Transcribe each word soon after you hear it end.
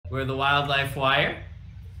We're the Wildlife Wire,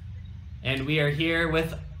 and we are here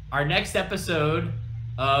with our next episode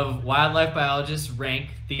of Wildlife Biologists Rank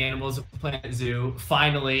the Animals of Planet Zoo.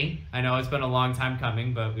 Finally, I know it's been a long time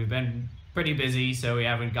coming, but we've been pretty busy, so we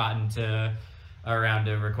haven't gotten around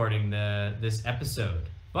to recording this episode.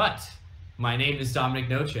 But my name is Dominic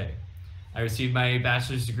Noche. I received my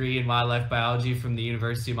bachelor's degree in wildlife biology from the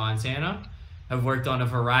University of Montana. I've worked on a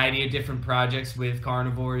variety of different projects with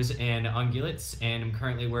carnivores and ungulates, and I'm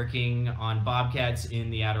currently working on bobcats in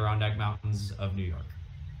the Adirondack Mountains of New York.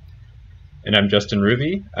 And I'm Justin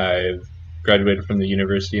Ruby. I've graduated from the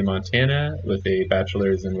University of Montana with a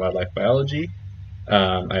bachelor's in wildlife biology.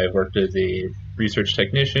 I have worked as a research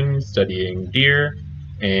technician studying deer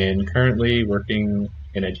and currently working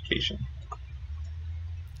in education.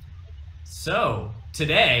 So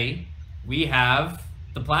today we have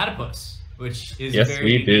the platypus, which is yes, a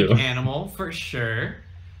very unique animal for sure,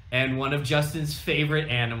 and one of Justin's favorite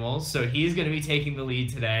animals. So he's going to be taking the lead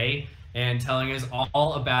today and telling us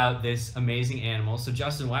all about this amazing animal. So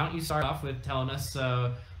Justin, why don't you start off with telling us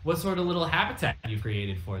what sort of little habitat you've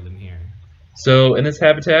created for them here? So in this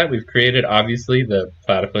habitat, we've created, obviously, the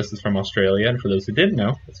platypus is from Australia, and for those who didn't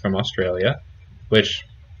know, it's from Australia, which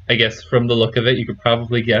I guess from the look of it, you could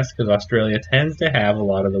probably guess, because Australia tends to have a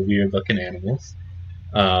lot of the weird-looking animals.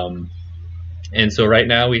 And so right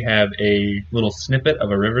now we have a little snippet of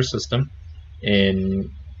a river system, and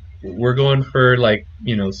we're going for, like,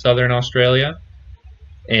 southern Australia,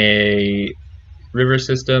 a river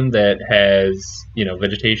system that has,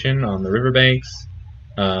 vegetation on the riverbanks,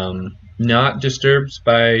 not disturbed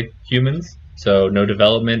by humans, so no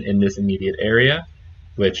development in this immediate area,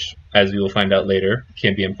 which, as we will find out later,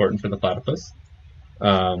 can be important for the platypus.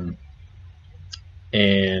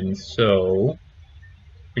 And so,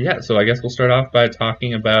 yeah, so I guess we'll start off by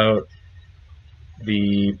talking about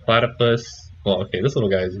the platypus. Well, okay, this little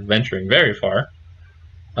guy is venturing very far.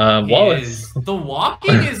 Wallace. The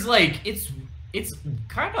walking is like, it's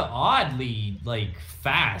kind of oddly, like,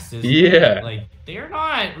 fast. Yeah. Like, they're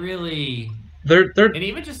not really... They're and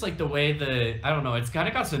even just like the way I don't know, it's kind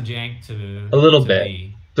of got some jank to a little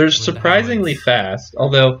bit. They're surprisingly fast,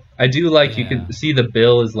 although I do like you can see the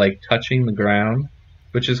bill is like touching the ground,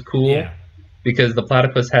 which is cool because the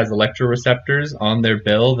platypus has electroreceptors on their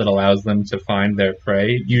bill that allows them to find their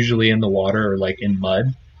prey, usually in the water or like in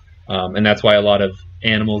mud, and that's why a lot of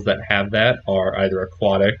animals that have that are either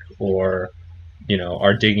aquatic or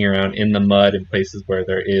are digging around in the mud in places where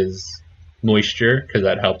there is moisture, because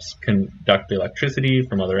that helps conduct the electricity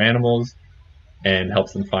from other animals and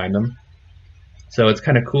helps them find them. So it's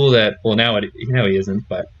kind of cool that, well, now he isn't,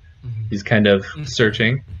 but he's kind of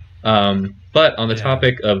searching. But on the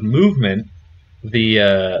topic of movement,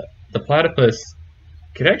 the platypus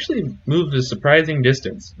could actually move a surprising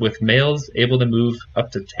distance, with males able to move up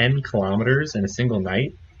to 10 kilometers in a single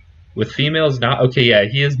night, with females not. Okay, yeah,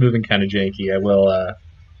 he is moving kind of janky. I will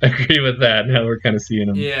agree with that. Now we're kind of seeing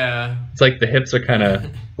him. Yeah. It's like the hips are kind of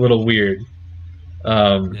a little weird.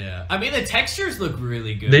 Yeah. I mean, the textures look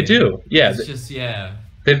really good. They do. Yeah. It's just,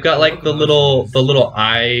 They've got like the little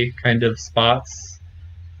eye kind of spots.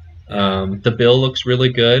 The bill looks really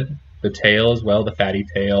good. The tail as well, the fatty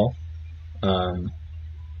tail.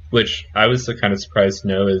 Which I was kind of surprised to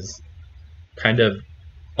know is kind of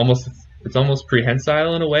almost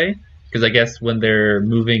prehensile in a way. Because I guess when they're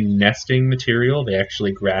moving nesting material, they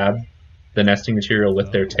actually grab the nesting material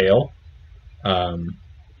with their tail. And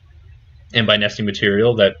by nesting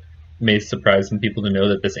material, that may surprise some people to know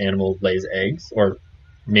that this animal lays eggs, or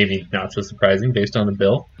maybe not so surprising based on the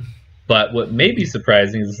bill. But what may be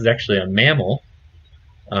surprising is this is actually a mammal,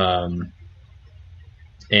 and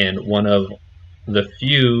one of the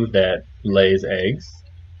few that lays eggs.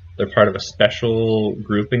 They're part of a special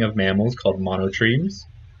grouping of mammals called monotremes.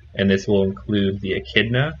 And this will include the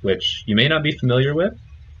echidna, which you may not be familiar with.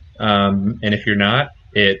 And if you're not,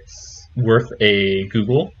 it's worth a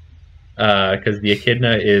Google, because the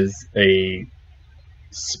echidna is a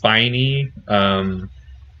spiny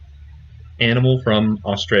animal from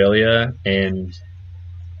Australia and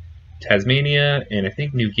Tasmania, and I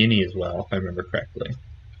think New Guinea as well, if I remember correctly.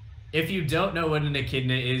 If you don't know what an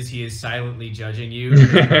echidna is, he is silently judging you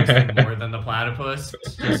more than the platypus,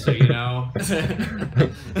 just so you know.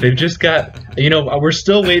 They've just got, we're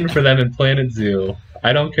still waiting for them in Planet Zoo.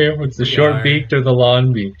 I don't care if it's the short-beaked or the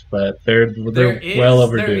long-beaked, but they're well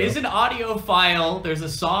overdue. There is an audio file. There's a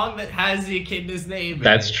song that has the echidna's name in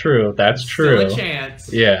That's it. True. That's true. Still a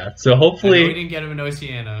chance. Yeah. So hopefully we didn't get him in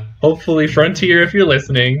Oceania. Hopefully, Frontier, if you're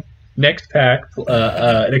listening, next pack,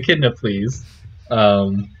 an echidna, please.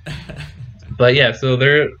 But yeah, so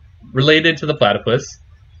they're related to the platypus.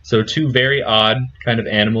 So two very odd kind of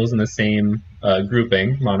animals in the same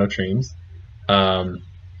grouping, monotremes.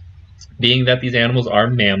 Being that these animals are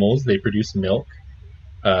mammals, they produce milk.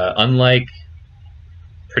 Unlike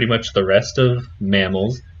pretty much the rest of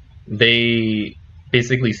mammals, they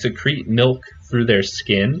basically secrete milk through their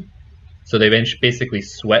skin. So they basically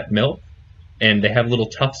sweat milk, and they have little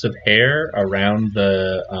tufts of hair around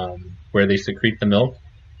the where they secrete the milk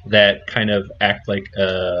that kind of act like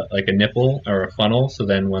a nipple or a funnel. So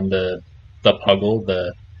then when the puggle,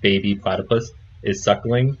 the baby platypus, is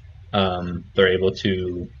suckling, they're able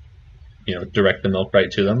to direct the milk right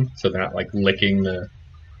to them, so they're not like licking the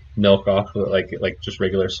milk off like just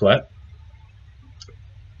regular sweat.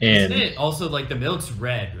 And isn't it also like the milk's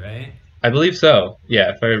red, right? I believe so.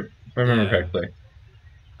 Yeah, if I remember correctly.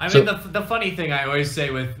 I mean, the funny thing I always say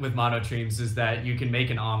with monotremes is that you can make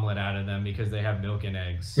an omelet out of them because they have milk and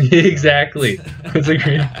eggs. Exactly. That's a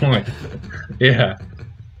great point. Yeah.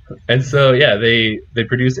 And so yeah, they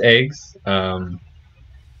produce eggs.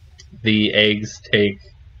 The eggs take,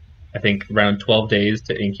 I think, around 12 days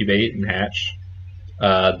to incubate and hatch.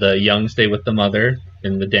 The young stay with the mother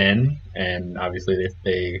in the den, and obviously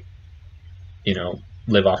they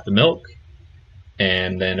live off the milk,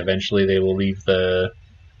 and then eventually they will leave the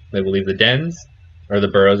dens, or the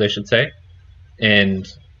burrows, I should say. And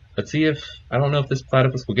let's see if, I don't know if this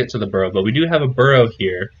platypus will get to the burrow, but we do have a burrow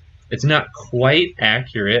here. It's not quite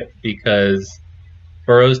accurate because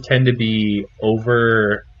burrows tend to be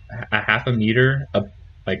over a half a meter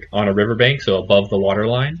like on a riverbank, so above the water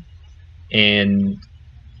line, and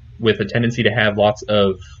with a tendency to have lots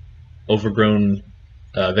of overgrown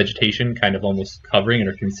vegetation kind of almost covering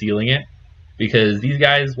or concealing it. Because these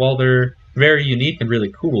guys, while they're very unique and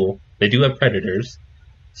really cool, they do have predators.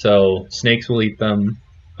 So snakes will eat them,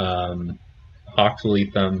 hawks will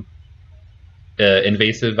eat them.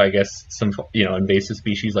 Invasive, I guess, some invasive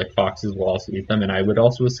species like foxes will also eat them, and I would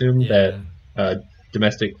also assume that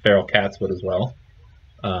domestic feral cats would as well.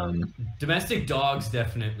 Domestic dogs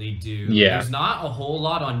definitely do. Yeah. There's not a whole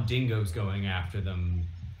lot on dingoes going after them,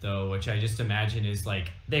 though, which I just imagine is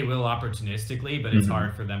like they will opportunistically, but it's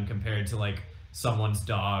hard for them compared to like someone's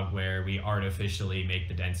dog where we artificially make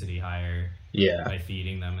the density higher by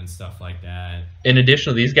feeding them and stuff like that. In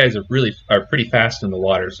addition, these guys are pretty fast in the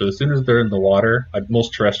water, so as soon as they're in the water,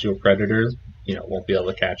 most terrestrial predators won't be able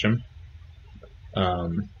to catch them.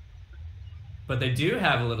 But they do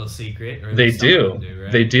have a little secret. Or they do. Right?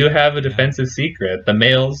 They do have a defensive secret. The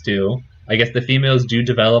males do. I guess the females do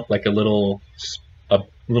develop like a little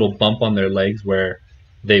bump on their legs where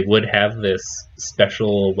they would have this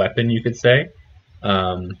special weapon, you could say.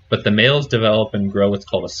 But the males develop and grow what's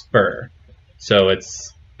called a spur. So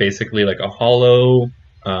it's basically like a hollow,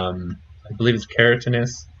 I believe it's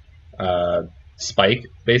keratinous spike,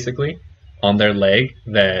 basically, on their leg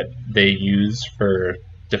that they use for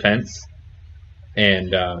defense.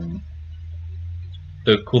 And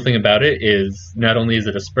the cool thing about it is not only is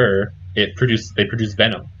it a spur, they produce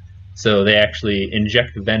venom. So they actually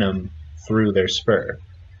inject venom through their spur.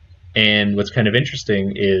 And what's kind of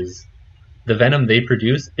interesting is the venom they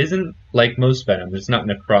produce isn't like most venom. It's not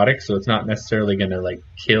necrotic, so it's not necessarily going to like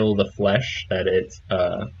kill the flesh that it's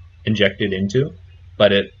injected into,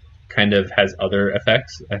 but it kind of has other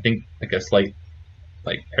effects. I think like a slight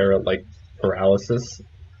like paralysis.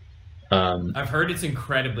 I've heard it's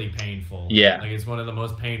incredibly painful. Yeah. Like it's one of the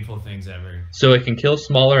most painful things ever. So it can kill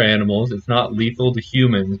smaller animals. It's not lethal to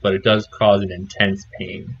humans, but it does cause an intense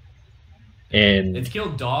pain. And it's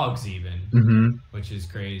killed dogs even, which is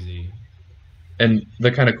crazy. And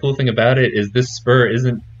the kind of cool thing about it is this spur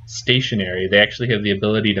isn't stationary. They actually have the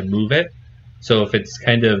ability to move it. So if it's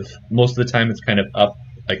most of the time it's kind of up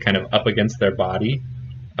against their body.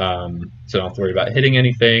 So don't have to worry about hitting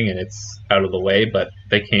anything, and it's out of the way, but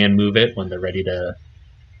they can move it when they're ready to,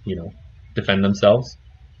 defend themselves.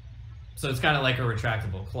 So it's kind of like a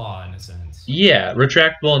retractable claw in a sense. Yeah,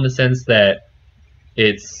 retractable in the sense that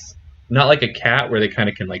it's not like a cat where they kind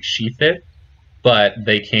of can like sheath it, but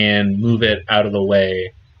they can move it out of the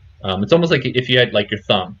way. It's almost like if you had like your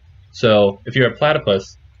thumb. So if you're a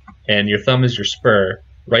platypus and your thumb is your spur,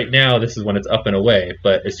 right now this is when it's up and away,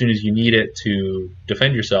 but as soon as you need it to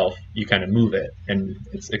defend yourself, you kind of move it and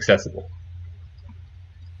it's accessible.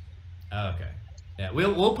 Okay. Yeah,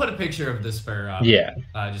 we'll put a picture of the spur up. Yeah.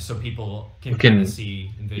 Just so people can kind of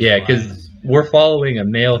see and visualize. Yeah, because we're following a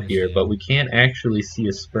male here, but we can't actually see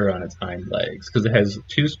a spur on its hind legs because it has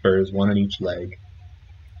two spurs, one on each leg.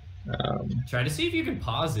 Try to see if you can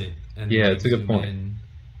pause it. And yeah, it's a good point.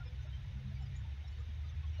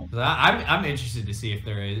 I'm interested to see if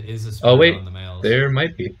there is a spur on the males. There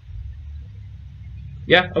might be.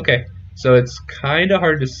 Yeah, okay. So it's kind of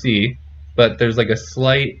hard to see, but there's like a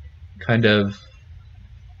slight kind of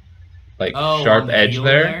like sharp edge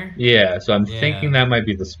there. Yeah, so I'm thinking that might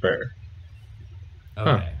be the spur. Okay.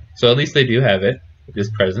 Huh. So at least they do have it. It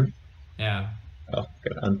is present. Yeah. Oh,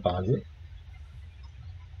 gotta unpause it.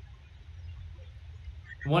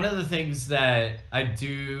 One of the things that I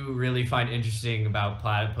do really find interesting about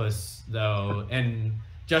platypus, though, and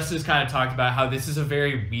Justice kind of talked about how this is a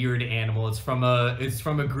very weird animal. It's from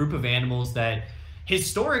a group of animals that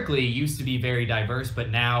historically used to be very diverse,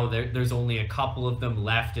 but now there's only a couple of them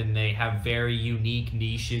left, and they have very unique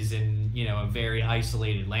niches in, you know, a very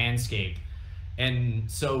isolated landscape. And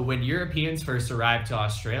so when Europeans first arrived to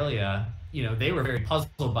Australia, you know, they were very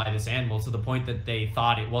puzzled by this animal to the point that they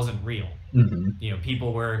thought it wasn't real. Mm-hmm. You know,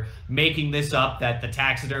 people were making this up, that the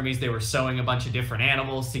taxidermies, they were sewing a bunch of different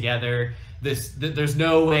animals together. There's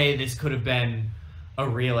no way this could have been a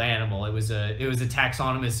real animal. It was a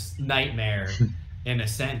taxonomist nightmare in a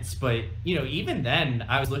sense. But, you know, even then,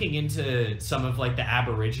 I was looking into some of like the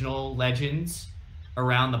Aboriginal legends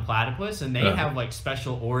around the platypus, and they have like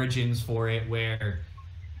special origins for it, where,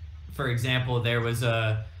 for example, there was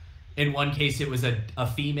in one case, it was a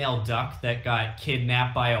female duck that got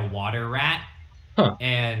kidnapped by a water rat,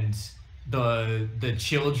 and the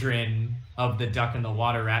children of the duck and the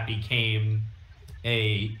water rat became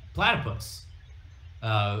a platypus.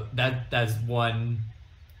 That's one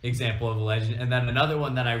example of a legend. And then another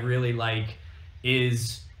one that I really like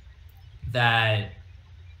is that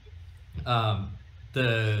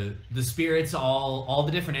the spirits, all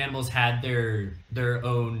the different animals had their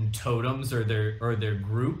own totems or their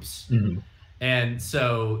groups. Mm-hmm. And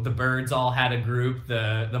so the birds all had a group,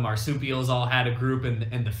 the marsupials all had a group,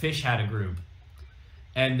 and the fish had a group.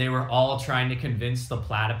 And they were all trying to convince the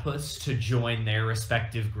platypus to join their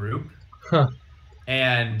respective group.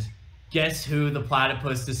 And guess who the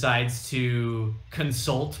platypus decides to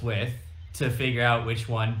consult with to figure out which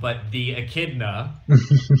one, but the echidna.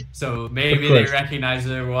 So maybe they recognize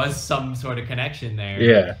there was some sort of connection there.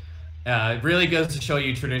 Yeah. It really goes to show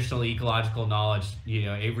you traditional ecological knowledge. You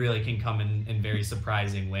know, it really can come in very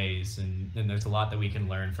surprising ways, and there's a lot that we can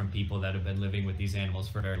learn from people that have been living with these animals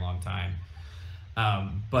for a very long time.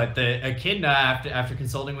 But the echidna, after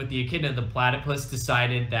consulting with the echidna, the platypus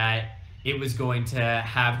decided that it was going to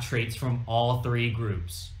have traits from all three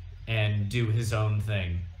groups and do his own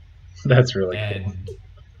thing. That's really cool.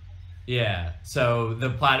 Yeah, so the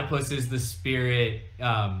platypus is the spirit.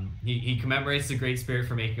 He commemorates the Great Spirit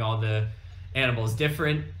for making all the animals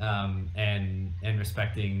different, and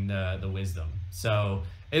respecting the wisdom. So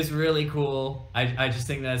it's really cool. I just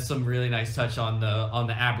think that's some really nice touch on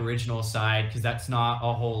the Aboriginal side, because that's not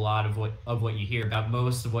a whole lot of what you hear about.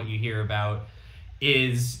 Most of what you hear about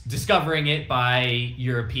is discovering it by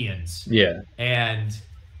Europeans. Yeah. And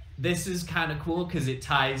this is kind of cool because it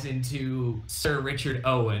ties into Sir Richard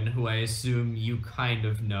Owen, who I assume you kind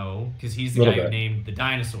of know, because he's the guy who named the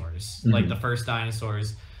dinosaurs, like the first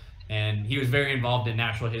dinosaurs. And he was very involved in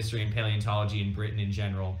natural history and paleontology in Britain in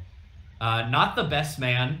general. Not the best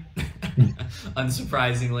man,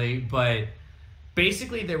 unsurprisingly, but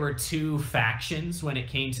basically there were two factions when it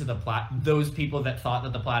came to those people that thought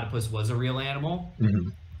that the platypus was a real animal.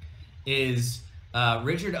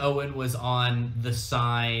 Richard Owen was on the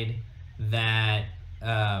side that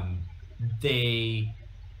they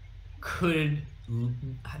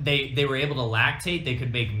were able to lactate, they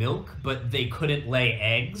could make milk, but they couldn't lay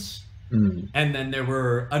eggs. And then there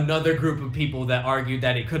were another group of people that argued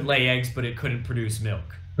that it could lay eggs, but it couldn't produce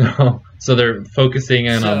milk. So they're focusing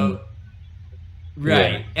in on...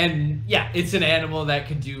 Right. Yeah. And yeah, it's an animal that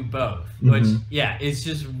could do both, which, yeah, it's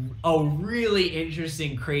just a really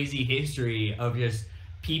interesting, crazy history of just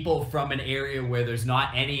people from an area where there's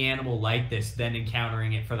not any animal like this, then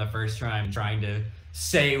encountering it for the first time, trying to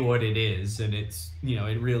say what it is. And it's, you know,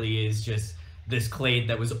 it really is just this clade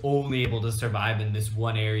that was only able to survive in this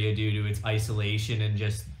one area due to its isolation and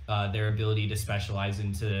just their ability to specialize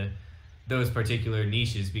into those particular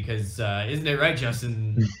niches, because isn't it right,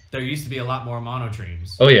 Justin? There used to be a lot more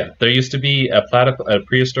monotremes. Oh yeah, there used to be a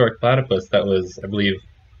prehistoric platypus that was, I believe,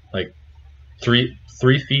 like 3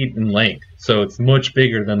 feet in length. So it's much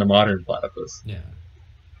bigger than the modern platypus. Yeah.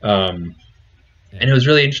 And it was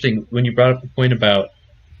really interesting when you brought up the point about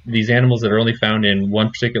these animals that are only found in one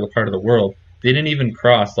particular part of the world. They didn't even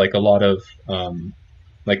cross like a lot of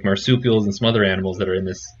like marsupials and some other animals that are in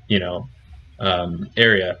this, you know,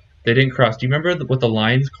 area. They didn't cross. Do you remember what the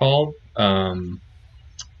line's called? The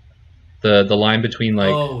line between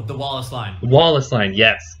like... Oh, the Wallace line. Wallace line,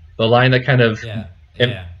 yes. The line that kind of...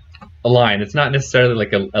 Yeah. A line. It's not necessarily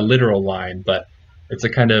like a literal line, but it's a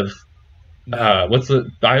kind of... No. What's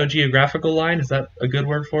the biogeographical line? Is that a good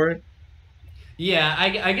word for it? Yeah,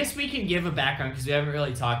 I guess we can give a background because we haven't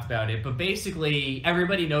really talked about it. But basically,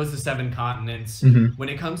 everybody knows the 7 continents. Mm-hmm. When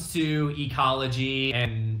it comes to ecology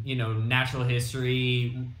and natural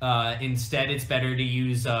history, instead it's better to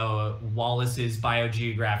use Wallace's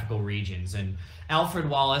biogeographical regions. And Alfred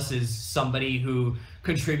Wallace is somebody who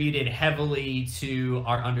contributed heavily to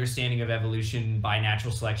our understanding of evolution by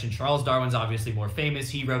natural selection. Charles Darwin's obviously more famous.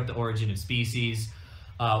 He wrote The Origin of Species.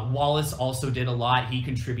 Wallace also did a lot. He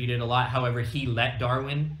contributed a lot. However, he let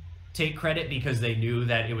Darwin take credit because they knew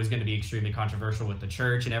that it was going to be extremely controversial with the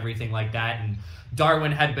church and everything like that. And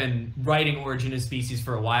Darwin had been writing Origin of Species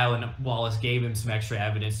for a while, and Wallace gave him some extra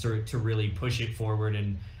evidence to really push it forward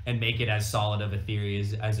and make it as solid of a theory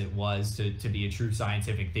as it was to be a true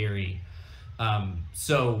scientific theory.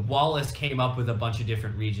 So Wallace came up with a bunch of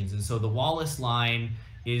different regions. And so the Wallace line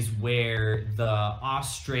is where the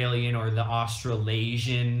Australian or the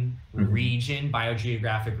Australasian region,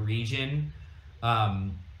 biogeographic region,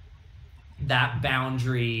 that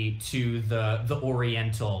boundary to the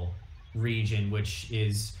Oriental region, which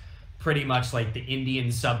is pretty much like the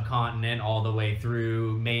Indian subcontinent all the way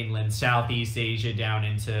through mainland Southeast Asia down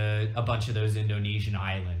into a bunch of those Indonesian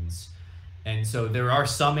islands. And so there are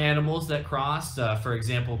some animals that crossed, for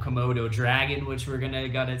example, Komodo dragon, which we're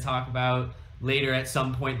gonna talk about later at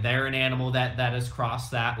some point. They're an animal that has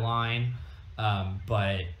crossed that line.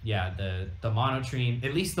 But yeah, the monotreme,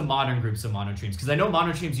 at least the modern groups of monotremes, because I know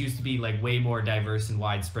monotremes used to be like way more diverse and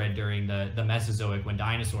widespread during the Mesozoic when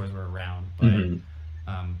dinosaurs were around. But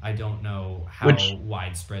I don't know how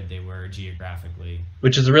widespread they were geographically.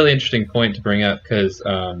 Which is a really interesting point to bring up, because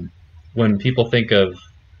when people think of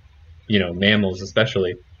mammals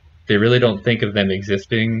especially, they really don't think of them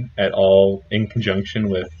existing at all in conjunction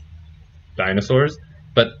with dinosaurs,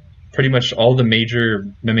 but pretty much all the major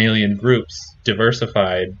mammalian groups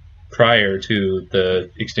diversified prior to the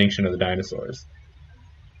extinction of the dinosaurs.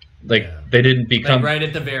 They didn't become like right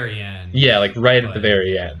at the very end. Yeah, like right at the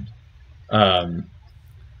very end.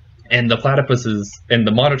 And the platypuses and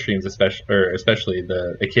the monotremes, especially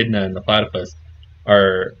the echidna and the platypus,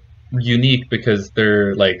 are unique because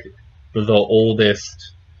they're like the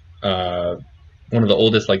oldest, one of the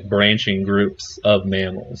oldest like branching groups of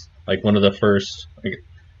mammals. Like one of the first, like,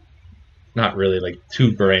 not really like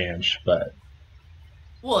to branch, but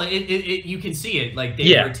well, you can see it. Like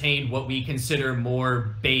they retained what we consider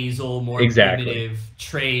more basal, more primitive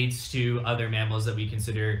traits to other mammals that we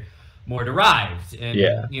consider more derived.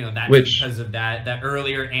 And that's because of that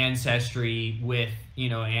earlier ancestry with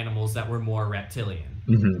animals that were more reptilian.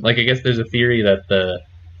 Like I guess there's a theory that the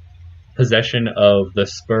possession of the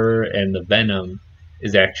spur and the venom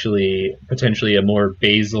is actually potentially a more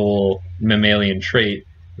basal mammalian trait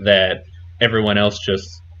that everyone else just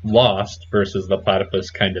lost, versus the platypus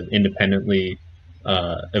kind of independently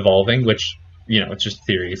evolving, which it's just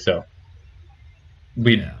theory, so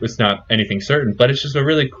it's not anything certain, but it's just a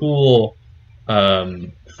really cool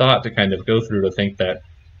thought to kind of go through, to think that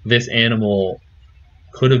this animal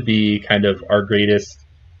could have been kind of our greatest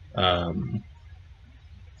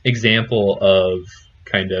example of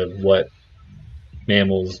kind of what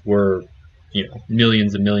mammals were,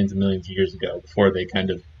 millions and millions and millions of years ago, before they kind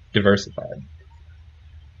of diversified.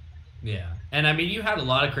 Yeah, and I mean, you had a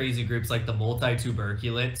lot of crazy groups, like the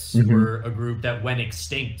multituberculates were a group that went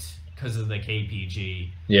extinct because of the KPG.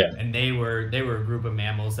 Yeah, and they were a group of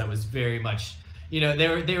mammals that was very much,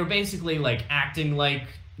 they were basically like acting like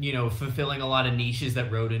fulfilling a lot of niches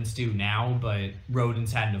that rodents do now, but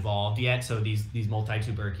rodents hadn't evolved yet. So these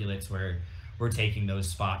multituberculates were taking those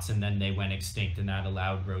spots, and then they went extinct, and that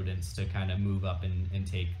allowed rodents to kind of move up and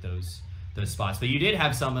take those spots. But you did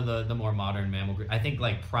have some of the more modern mammal group. I think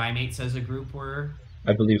like primates as a group were,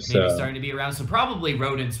 I believe so, maybe starting to be around. So probably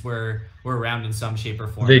rodents were around in some shape or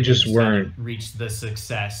form. They just weren't reached the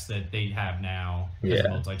success that they have now as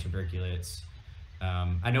multituberculates.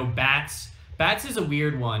 I know bats is a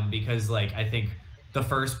weird one, because like I think the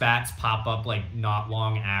first bats pop up like not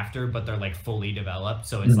long after, but they're like fully developed.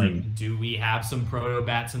 So it's like, do we have some proto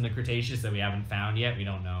bats in the Cretaceous that we haven't found yet? We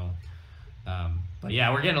don't know. But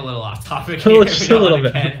yeah, we're getting a little off topic here. Just a little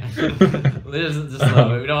bit. Just a little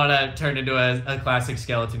bit. We don't want to turn into a classic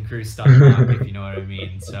Skeleton Crew stuff, if you know what I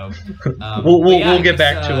mean. So we'll get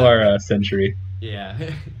back to our century. Yeah,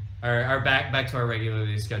 our back to our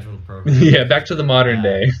regularly scheduled program. Yeah, back to the modern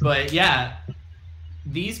day. But yeah,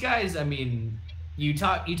 these guys. I mean, you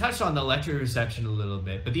touched on the electroreception a little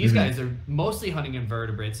bit, but these guys are mostly hunting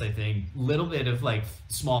invertebrates, I think. Little bit of like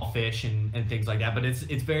small fish and things like that, but it's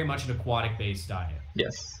very much an aquatic based diet.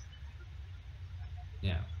 Yes.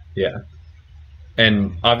 Yeah. Yeah.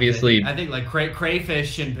 And obviously, I think like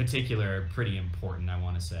crayfish in particular are pretty important, I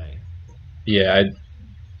want to say. Yeah,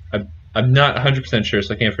 I'm not 100% sure,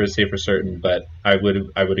 so I can't say for certain, but I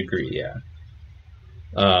would agree. Yeah.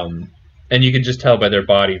 And you can just tell by their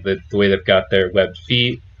body the way they've got their webbed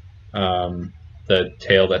feet, the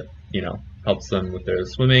tail that helps them with their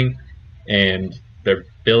swimming, and their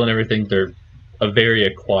bill and everything. They're a very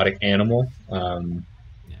aquatic animal.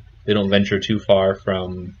 They don't venture too far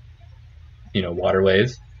from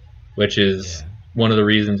waterways, which is one of the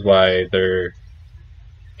reasons why they're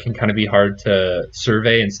can kind of be hard to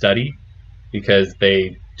survey and study, because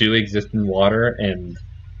they do exist in water, and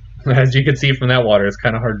as you can see from that water, it's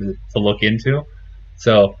kind of hard to look into.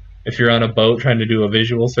 So if you're on a boat trying to do a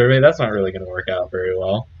visual survey, that's not really going to work out very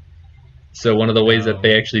well. So one of the ways that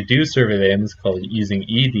they actually do survey them is called using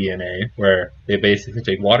eDNA, where they basically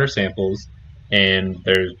take water samples and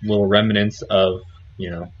there's little remnants of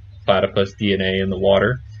platypus DNA in the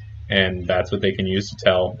water, and that's what they can use to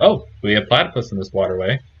tell, oh, we have platypus in this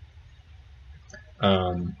waterway.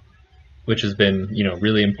 Which has been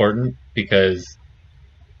really important, because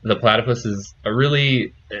the platypus is a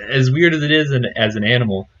really, as weird as it is as an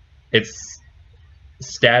animal, its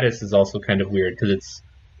status is also kind of weird, because it's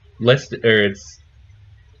listed, or it's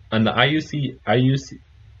on the IUC.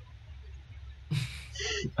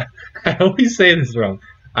 I always say this wrong.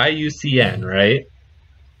 IUCN, right?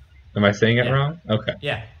 Am I saying it wrong? Okay.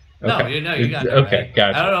 Yeah. No, okay. You got it. Okay, right.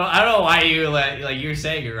 gotcha. I don't know why you you're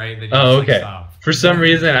saying it right. Oh, okay. For some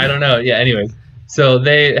reason, I don't know. Yeah. Anyways, so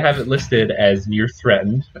they have it listed as near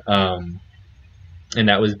threatened, and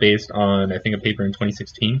that was based on, I think, a paper in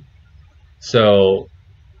 2016. So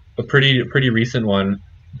a pretty recent one.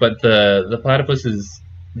 But the platypus is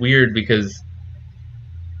weird because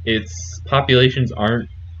its populations aren't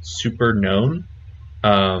super known.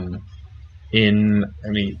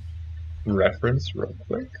 Reference real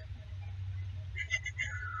quick.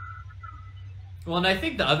 Well, and I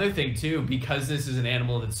think the other thing too, because this is an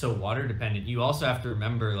animal that's so water dependent, you also have to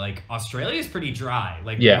remember, like, Australia is pretty dry.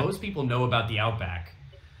 Like, most people know about the outback,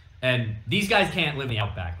 and these guys can't live in the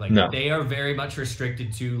outback. Like, they are very much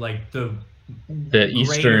restricted to like the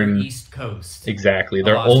eastern East Coast. Exactly,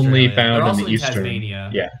 they're only found in the eastern.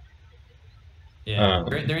 Tasmania. Yeah. Yeah,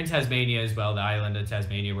 they're in Tasmania as well, the island of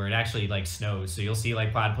Tasmania, where it actually like snows. So you'll see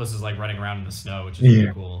like platypuses like running around in the snow, which is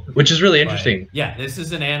really cool. Which is really interesting. Yeah, this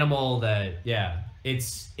is an animal that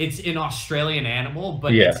it's an Australian animal,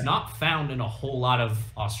 but it's not found in a whole lot of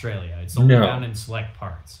Australia. It's only found in select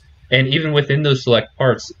parts. And even within those select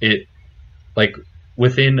parts, it like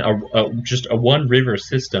within just a one river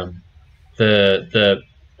system, the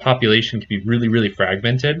population can be really, really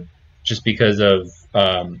fragmented, just because of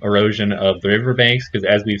erosion of the riverbanks, because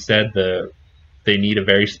as we've said, they need a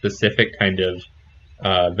very specific kind of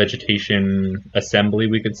vegetation assembly,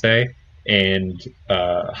 we could say, and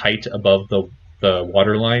height above the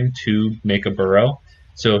water line to make a burrow.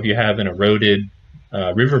 So if you have an eroded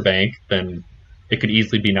riverbank, then it could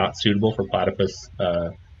easily be not suitable for platypus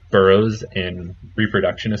burrows and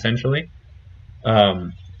reproduction, essentially.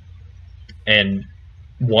 And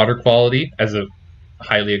water quality, as a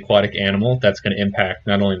highly aquatic animal, that's going to impact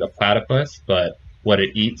not only the platypus but what it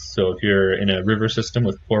eats. So if you're in a river system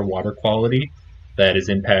with poor water quality, that is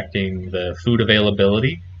impacting the food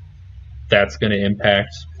availability. That's going to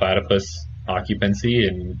impact platypus occupancy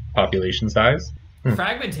and population size.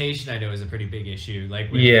 Fragmentation, I know, is a pretty big issue,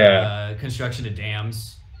 like with construction of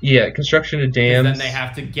dams. Yeah, construction of dams. Then they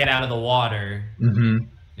have to get out of the water.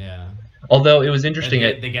 Yeah. Although it was interesting,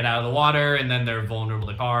 they get out of the water, and then they're vulnerable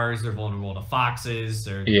to cars. They're vulnerable to foxes.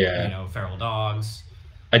 Or feral dogs.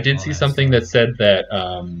 I did see something that said that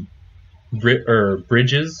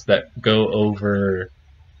bridges that go over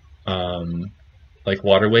like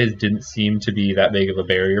waterways didn't seem to be that big of a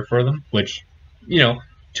barrier for them, which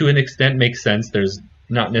to an extent makes sense. There's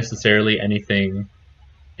not necessarily anything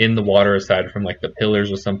in the water aside from like the pillars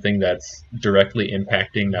or something that's directly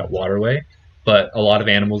impacting that waterway. But a lot of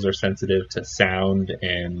animals are sensitive to sound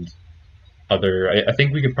and other, I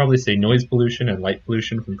think we could probably say noise pollution and light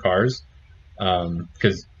pollution from cars,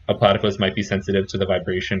 because a platypus might be sensitive to the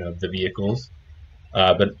vibration of the vehicles.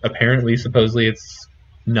 But apparently, supposedly, it's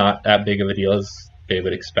not that big of a deal as they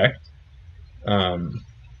would expect. But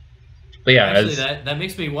yeah, actually, that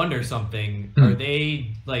makes me wonder something. Are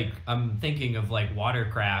they like? I'm thinking of like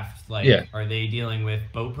watercraft. Like, are they dealing with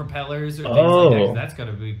boat propellers or things like that? 'Cause that's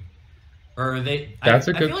gotta be. Or are they? That's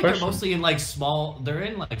a good I feel like question. they're mostly in like small. They're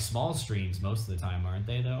in like small streams most of the time, aren't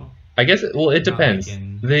they? Though. I guess it depends.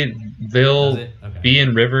 Like they'll be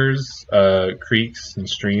in rivers, creeks, and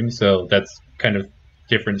streams. So that's kind of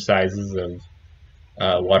different sizes of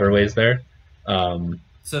waterways there.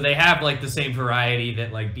 So they have like the same variety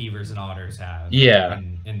that like beavers and otters have. Yeah.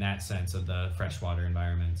 In that sense of the freshwater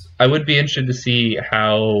environments. I would be interested to see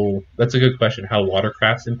how. That's a good question. How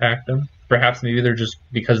watercrafts impact them. Perhaps maybe they're just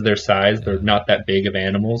because of their size, they're not that big of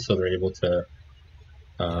animals, so they're able to.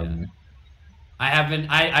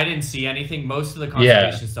 I didn't see anything. Most of the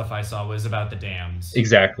conservation stuff I saw was about the dams.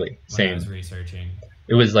 Exactly. Same. When I was researching.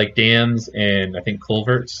 It was like dams and I think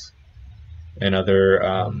culverts and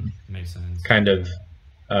other makes sense. kind of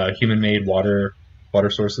human-made water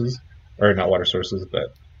sources, or not water sources,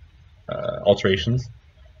 but alterations.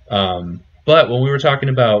 But when we were talking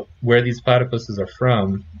about where these platypuses are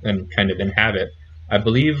from and kind of inhabit, I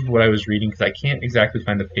believe what I was reading, because I can't exactly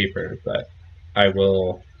find the paper, but I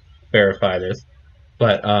will verify this.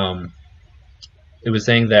 But it was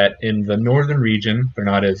saying that in the northern region, they're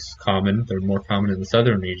not as common. They're more common in the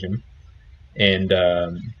southern region. And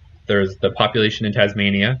there's the population in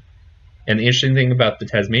Tasmania. And the interesting thing about the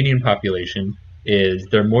Tasmanian population is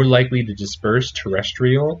they're more likely to disperse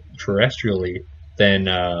terrestrially than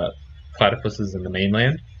platypuses in the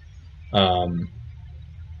mainland,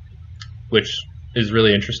 which is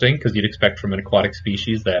really interesting because you'd expect from an aquatic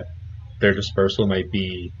species that their dispersal might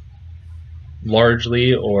be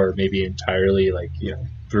largely or maybe entirely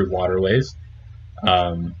through waterways.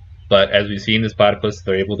 But as we've seen, this platypus,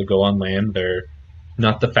 they're able to go on land. They're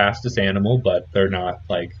not the fastest animal, but they're not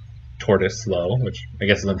like tortoise slow, which I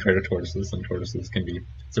guess is unfair to tortoises. Some tortoises can be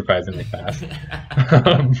surprisingly fast.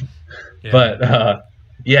 But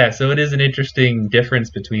so it is an interesting difference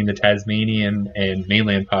between the Tasmanian and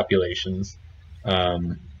mainland populations,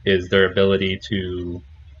 is their ability to,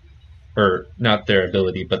 or not their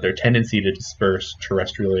ability, but their tendency to disperse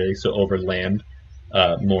terrestrially, so over land,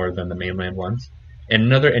 more than the mainland ones. And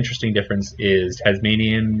another interesting difference is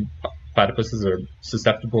Tasmanian platypuses are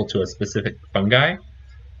susceptible to a specific fungi,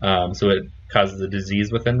 so it causes a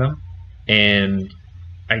disease within them. And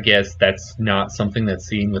I guess that's not something that's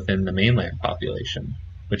seen within the mainland population,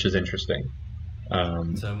 which is interesting.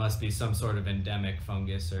 So it must be some sort of endemic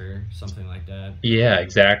fungus or something like that. Yeah,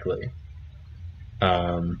 exactly.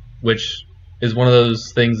 Which is one of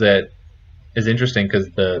those things that is interesting because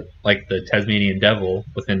the Tasmanian devil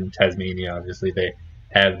within Tasmania, obviously they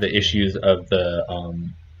have the issues of the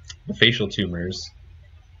facial tumors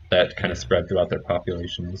that kind of spread throughout their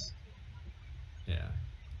populations. Yeah.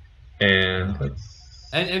 And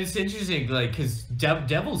it's interesting, like, because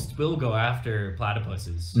devils will go after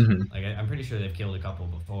platypuses. Mm-hmm. Like, I'm pretty sure they've killed a couple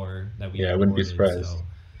before that we. Yeah, I wouldn't be surprised. So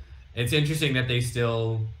it's interesting that they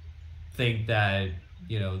still think that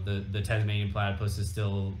the Tasmanian platypus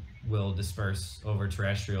still will disperse over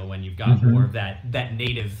terrestrial when you've got more of that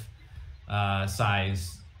native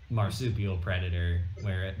size marsupial predator,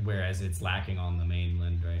 whereas it's lacking on the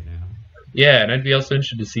mainland right now. Yeah, and I'd be also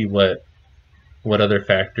interested to see what other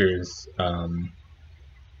factors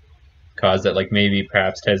cause that. Like maybe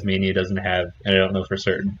perhaps Tasmania doesn't have, and I don't know for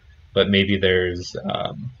certain, but maybe there's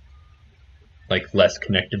less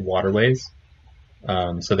connected waterways.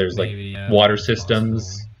 So there's water systems,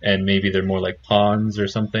 possible. And maybe they're more like ponds or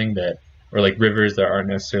something or like rivers that aren't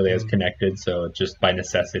necessarily as connected. So just by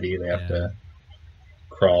necessity they have to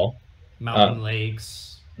crawl. Mountain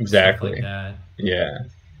lakes. Exactly. Stuff like that. Yeah.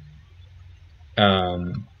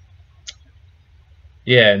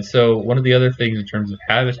 Yeah, and so one of the other things in terms of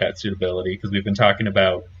habitat suitability, because we've been talking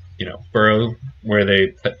about, burrow, where they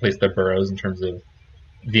place their burrows in terms of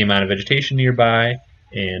the amount of vegetation nearby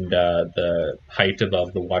and the height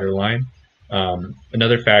above the water line.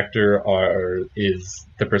 Another factor is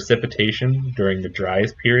the precipitation during the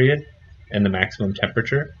driest period and the maximum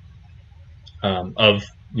temperature of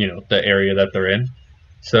the area that they're in.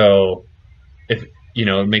 So if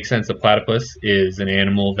it makes sense, a platypus is an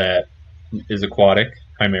animal that is aquatic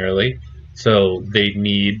primarily, so they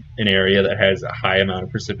need an area that has a high amount of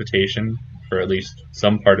precipitation for at least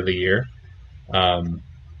some part of the year, and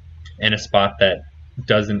a spot that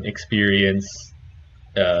doesn't experience,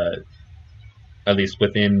 at least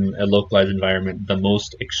within a localized environment, the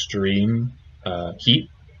most extreme heat,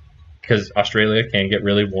 because Australia can get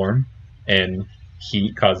really warm and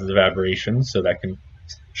heat causes evaporation, so that can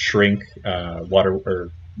shrink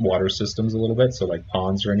water systems a little bit, so like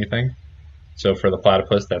ponds or anything. So for the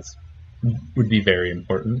platypus, would be very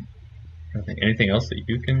important. I think anything else that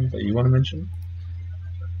you want to mention?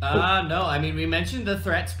 No, I mean, we mentioned the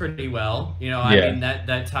threats pretty well. I mean,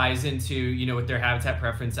 that ties into, with their habitat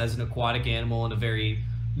preference as an aquatic animal in a very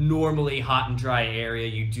normally hot and dry area.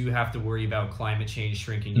 You do have to worry about climate change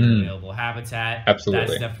shrinking your available habitat. Absolutely.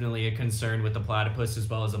 That's definitely a concern with the platypus, as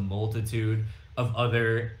well as a multitude of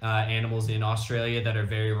other animals in Australia that are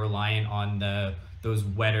very reliant on the those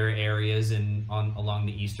wetter areas along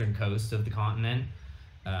the eastern coast of the continent.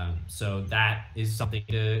 So that is something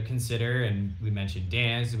to consider. And we mentioned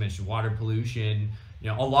dams, we mentioned water pollution.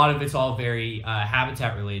 A lot of it's all very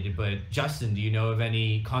habitat related. But Justin, do you know of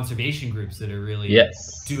any conservation groups that are really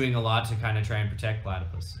doing a lot to kind of try and protect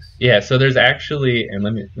platypuses? Yeah, so there's actually, and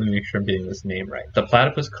let me make sure I'm getting this name right, the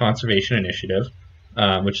Platypus Conservation Initiative,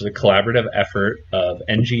 which is a collaborative effort of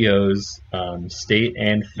NGOs, state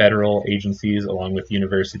and federal agencies, along with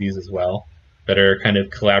universities as well, that are kind of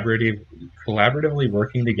collaboratively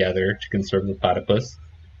working together to conserve the platypus,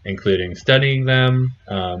 including studying them.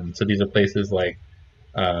 So these are places like,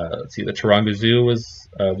 let's see, the Taronga Zoo was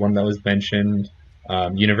one that was mentioned,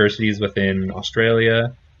 universities within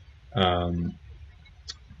Australia.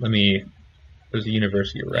 There's a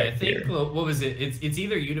university right here. What was it? It's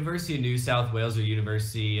either University of New South Wales or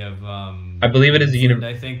University of I believe it is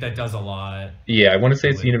I think that does a lot. Yeah, I want to say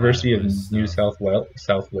it's the University of New South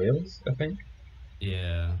Wales, I think.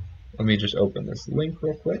 Yeah. Let me just open this link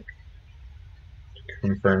real quick to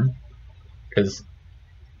confirm, because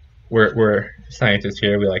we're scientists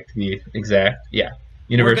here. We like to be exact. Yeah.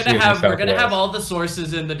 University of New South Wales. We're gonna have all the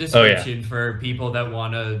sources in the description for people that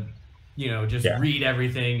want to, just read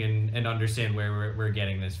everything and understand where we're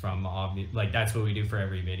getting this from. Like that's what we do for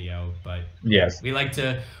every video. But yes, we like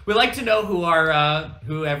to know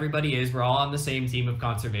who everybody is. We're all on the same team of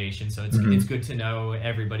conservation, so it's good to know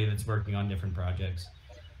everybody that's working on different projects.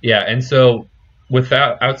 Yeah, and so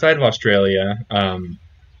outside of Australia,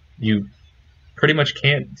 you pretty much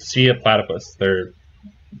can't see a platypus.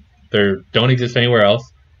 They don't exist anywhere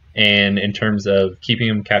else. And in terms of keeping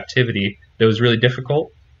them in captivity, that was really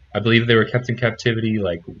difficult. I believe they were kept in captivity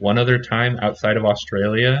like one other time outside of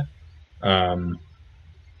Australia in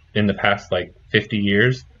the past like 50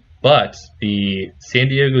 years. But the San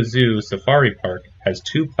Diego Zoo Safari Park has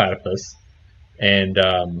 2 platypus, and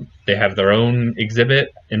they have their own exhibit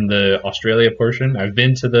in the Australia portion. I've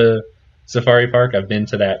been to the Safari Park. I've been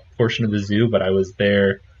to that portion of the zoo, but I was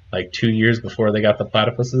there like 2 years before they got the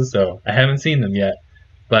platypuses, so I haven't seen them yet.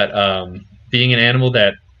 But being an animal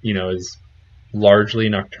that, is largely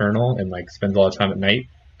nocturnal and like spends a lot of time at night,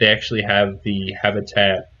 they actually have the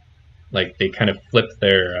habitat, like they kind of flip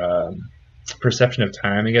their perception of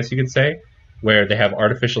time, I guess you could say, where they have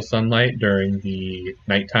artificial sunlight during the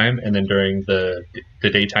nighttime, and then during the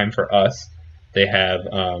daytime for us, they have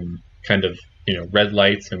kind of red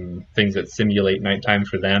lights and things that simulate nighttime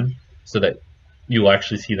for them, so that you will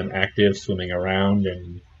actually see them active, swimming around,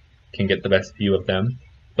 and can get the best view of them.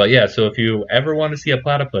 But yeah, so if you ever want to see a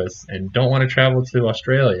platypus and don't want to travel to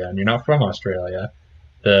Australia and you're not from Australia,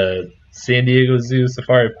 the San Diego Zoo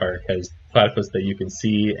Safari Park has platypus that you can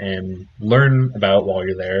see and learn about while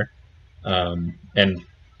you're there. And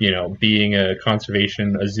being a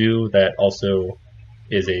zoo that also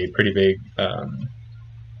is a pretty big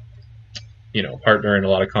partner in a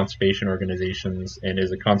lot of conservation organizations and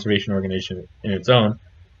is a conservation organization in its own,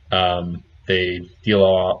 they deal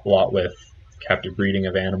a lot with captive breeding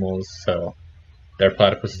of animals, so their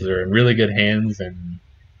platypuses are in really good hands, and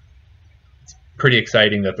it's pretty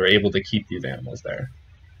exciting that they're able to keep these animals there.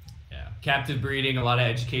 Yeah, captive breeding, a lot of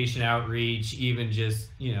education outreach, even just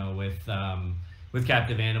with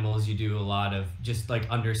captive animals, you do a lot of just like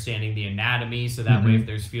understanding the anatomy, so that way if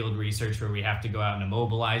there's field research where we have to go out and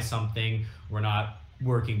immobilize something, we're not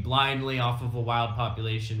working blindly off of a wild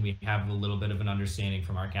population. We have a little bit of an understanding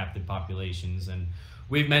from our captive populations. And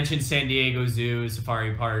we've mentioned San Diego Zoo,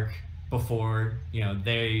 Safari Park before.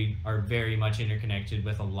 They are very much interconnected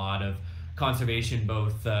with a lot of conservation,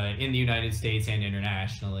 both in the United States and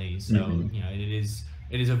internationally. So,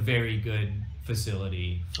 it is a very good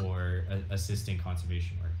facility for assisting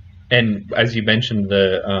conservation work. And as you mentioned,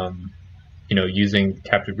 using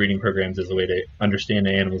captive breeding programs as a way to understand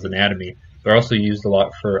an animal's anatomy, they're also used a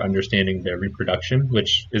lot for understanding their reproduction,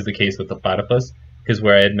 which is the case with the platypus, because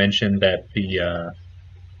where I had mentioned that the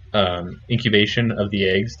incubation of the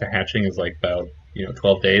eggs to hatching is like about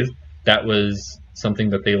 12 days. That was something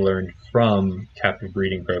that they learned from captive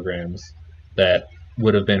breeding programs that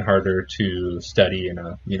would have been harder to study in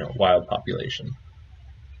a wild population.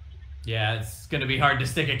 Yeah, it's going to be hard to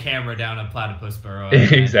stick a camera down a platypus burrow.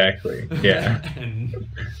 Exactly. Yeah. and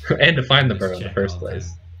to find the burrow in the first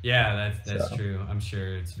place. Yeah, that's true. I'm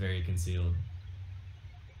sure it's very concealed.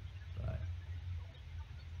 But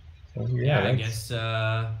I guess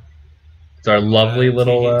it's our lovely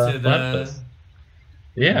little platypus.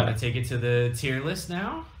 Yeah. Want to take it to the tier list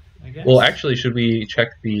now, I guess? Well, actually, should we check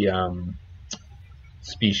the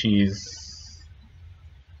species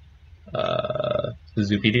the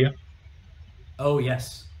Zoopedia? Oh,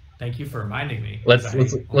 yes. Thank you for reminding me.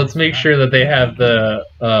 Let's make sure that they have the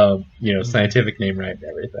scientific name right and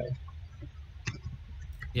everything.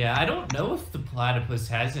 Yeah, I don't know if the platypus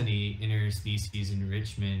has any interspecies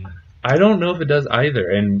enrichment. I don't know if it does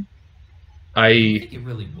either, and I don't think it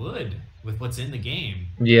really would with what's in the game.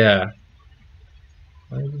 Yeah.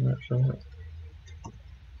 Why is it not showing up?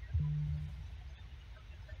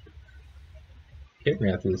 Okay, we're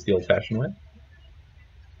gonna have to do this the old-fashioned way.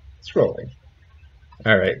 Scrolling.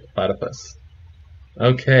 Alright, platypus.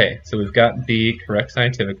 Okay, so we've got the correct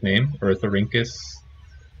scientific name, Ornithorhynchus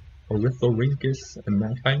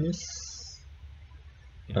anatinus.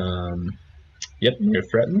 Yep, near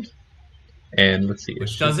threatened. And let's see.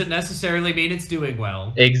 Which doesn't necessarily mean it's doing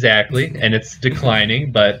well. Exactly, and it's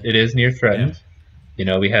declining, but it is near threatened. Yep. You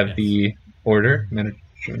know, we have the order,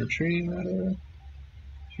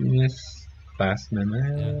 genus, class,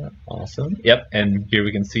 awesome. Yep, and here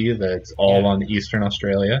we can see that it's all on Eastern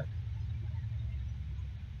Australia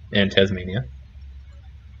and Tasmania.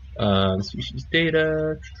 Species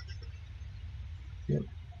data. Yep.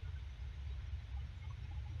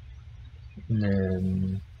 And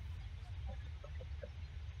then,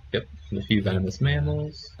 yep, a few venomous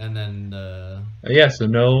mammals. And then the... yeah, so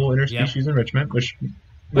no interspecies enrichment, which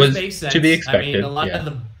was makes sense. To be expected. I mean, a lot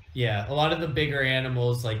of the bigger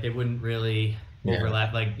animals, like, they wouldn't really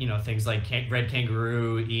overlap, like, you know, things like red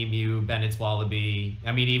kangaroo, emu, Bennett's wallaby.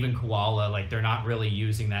 I mean, even koala, like, they're not really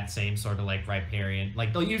using that same sort of, like, riparian.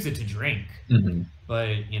 Like, they'll use it to drink,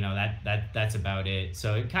 but, you know, that's about it.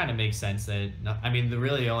 So it kind of makes sense that, I mean, the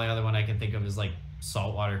only other one I can think of is, like,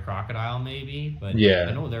 saltwater crocodile, maybe, but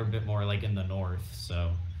I know they're a bit more, like, in the north, so.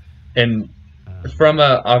 And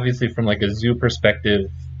obviously from, like, a zoo perspective,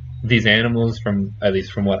 these animals, at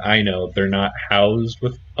least from what I know, they're not housed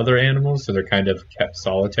with other animals, so they're kind of kept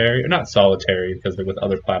solitary. Or not solitary because they're with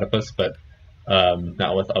other platypus, but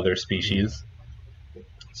not with other species.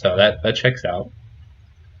 So that checks out.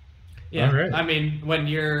 Yeah, right. I mean, when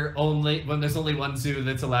there's only one zoo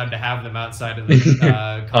that's allowed to have them outside of the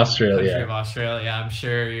country of Australia, I'm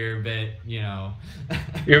sure you're a bit, you know,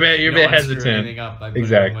 you're a bit hesitant.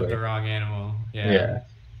 Exactly. With the wrong animal. Yeah.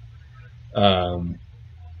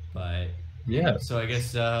 But yeah, so I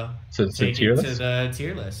guess so take it to the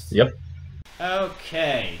tier list. Yep.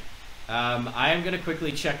 Okay. I am gonna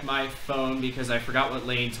quickly check my phone because I forgot what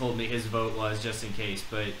Lane told me his vote was, just in case.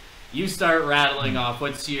 But you start rattling off.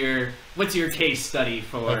 What's your case study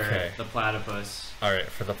for the platypus? All right,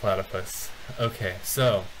 for the platypus. Okay,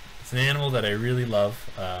 so it's an animal that I really love.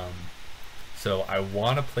 So I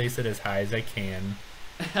want to place it as high as I can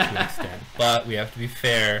to an extent, but we have to be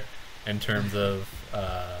fair in terms of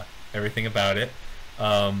everything about it.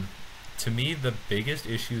 To me, the biggest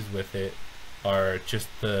issues with it are just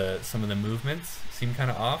some of the movements seem kind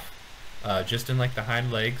of off, just in like the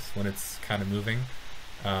hind legs when it's kind of moving.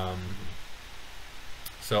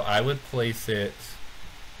 So I would place it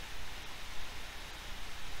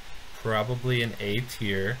probably in A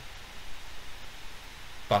tier,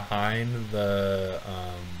 behind the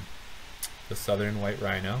southern white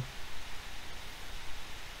rhino,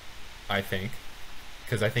 I think.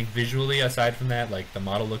 Because I think visually, aside from that, like, the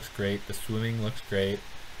model looks great, the swimming looks great,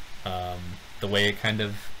 the way it kind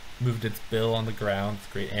of moved its bill on the ground, it's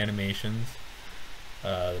great animations,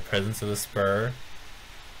 the presence of the spur.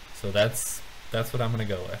 So that's what I'm gonna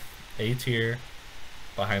go with. A tier,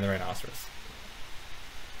 behind the rhinoceros.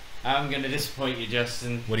 I'm gonna disappoint you,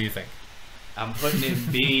 Justin. What do you think? I'm putting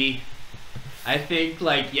it B. I think,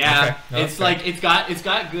 like, it's like it's got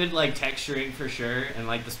good, like, texturing for sure, and,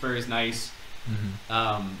 like, the spur is nice.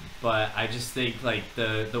 But I just think, like,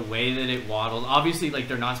 the way that it waddles, obviously, like,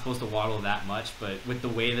 they're not supposed to waddle that much, but with the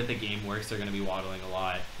way that the game works, they're going to be waddling a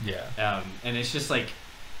lot. And it's just like,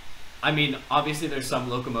 I mean, obviously there's some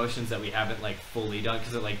locomotions that we haven't, like, fully done,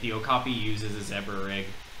 because, like, the Okapi uses a zebra rig.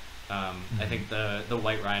 I think the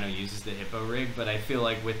white rhino uses the hippo rig, but I feel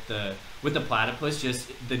like with the platypus, just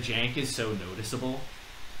the jank is so noticeable.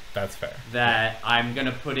 That's fair. That I'm going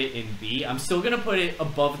to put it in B. I'm still going to put it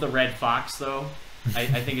above the red fox, though. I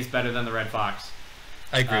think it's better than the red fox.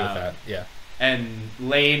 I agree with that, yeah. And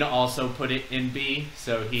Lane also put it in B,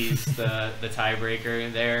 so he's the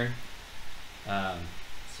tiebreaker there.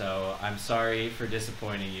 So I'm sorry for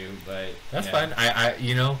disappointing you, but... That's fine.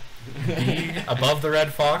 You know, B above the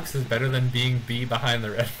red fox is better than being B behind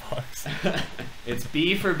the red fox. It's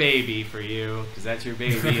B for baby for you, because that's your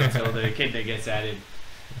baby until the kidney gets added.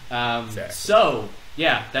 Exactly. So,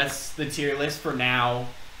 yeah, that's the tier list for now,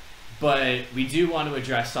 but we do want to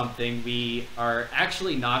address something. We are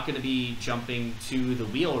actually not going to be jumping to the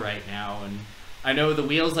wheel right now, and I know the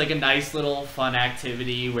wheel's like a nice little fun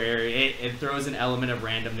activity where it throws an element of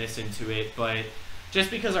randomness into it, but just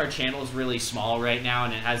because our channel is really small right now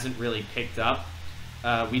and it hasn't really picked up,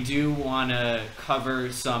 we do want to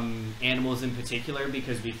cover some animals in particular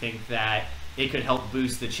because we think that it could help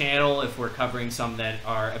boost the channel if we're covering some that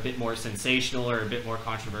are a bit more sensational or a bit more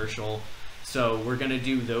controversial. So we're going to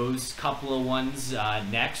do those couple of ones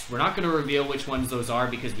next. We're not going to reveal which ones those are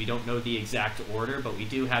because we don't know the exact order, but we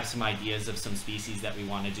do have some ideas of some species that we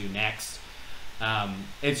want to do next.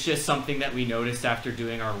 It's just something that we noticed after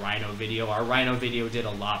doing our rhino video. Our rhino video did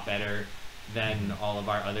a lot better than all of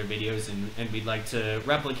our other videos, and we'd like to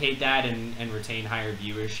replicate that and retain higher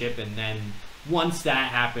viewership. And then once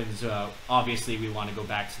that happens, obviously we want to go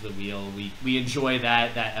back to the wheel. We enjoy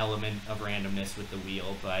that element of randomness with the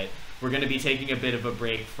wheel, but we're going to be taking a bit of a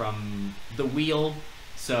break from the wheel,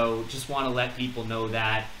 so just want to let people know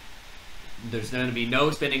that there's going to be no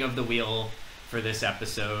spinning of the wheel for this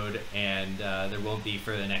episode, and there won't be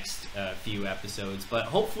for the next few episodes. But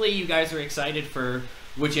hopefully you guys are excited for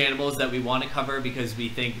which animals that we want to cover, because we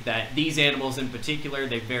think that these animals in particular,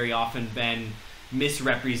 they've very often been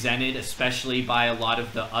misrepresented, especially by a lot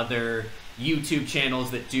of the other YouTube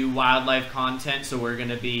channels that do wildlife content. So we're going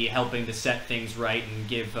to be helping to set things right and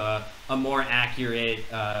give a more accurate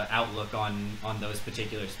outlook on those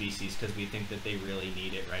particular species, because we think that they really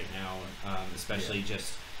need it right now, especially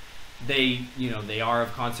just they are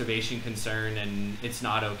of conservation concern, and it's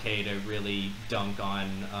not okay to really dunk on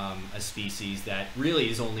a species that really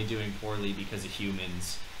is only doing poorly because of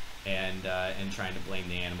humans, and trying to blame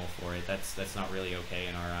the animal for it. That's not really okay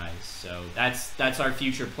in our eyes. So that's our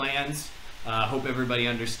future plans. Hope everybody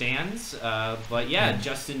understands. But yeah,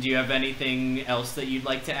 Justin, do you have anything else that you'd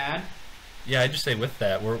like to add? Yeah, I'd just say with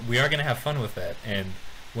that, we are going to have fun with it, and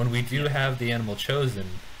when we do have the animal chosen,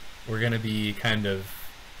 we're going to be kind of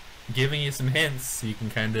giving you some hints so you can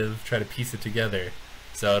kind of try to piece it together.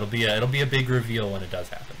 So it'll be a big reveal when it does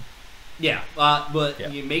happen. Yeah,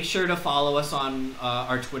 but you make sure to follow us on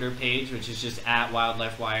our Twitter page, which is just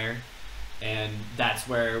 @WildlifeWire, and that's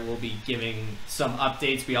where we'll be giving some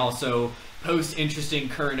updates. We also post interesting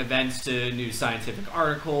current events to new scientific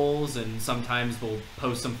articles, and sometimes we'll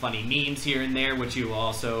post some funny memes here and there, which you will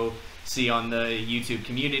also see on the YouTube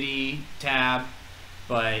community tab.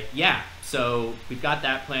 But yeah, so we've got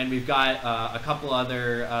that planned. We've got a couple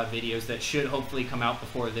other videos that should hopefully come out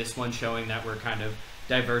before this one, showing that we're kind of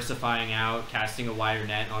diversifying out, casting a wider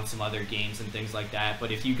net on some other games and things like that.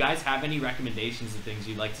 But if you guys have any recommendations and things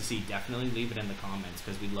you'd like to see, definitely leave it in the comments,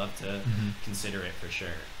 because we'd love to consider it for sure.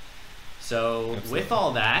 So with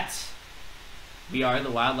all that, we are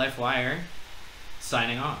the Wildlife Wire,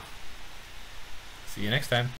 signing off. See you next time.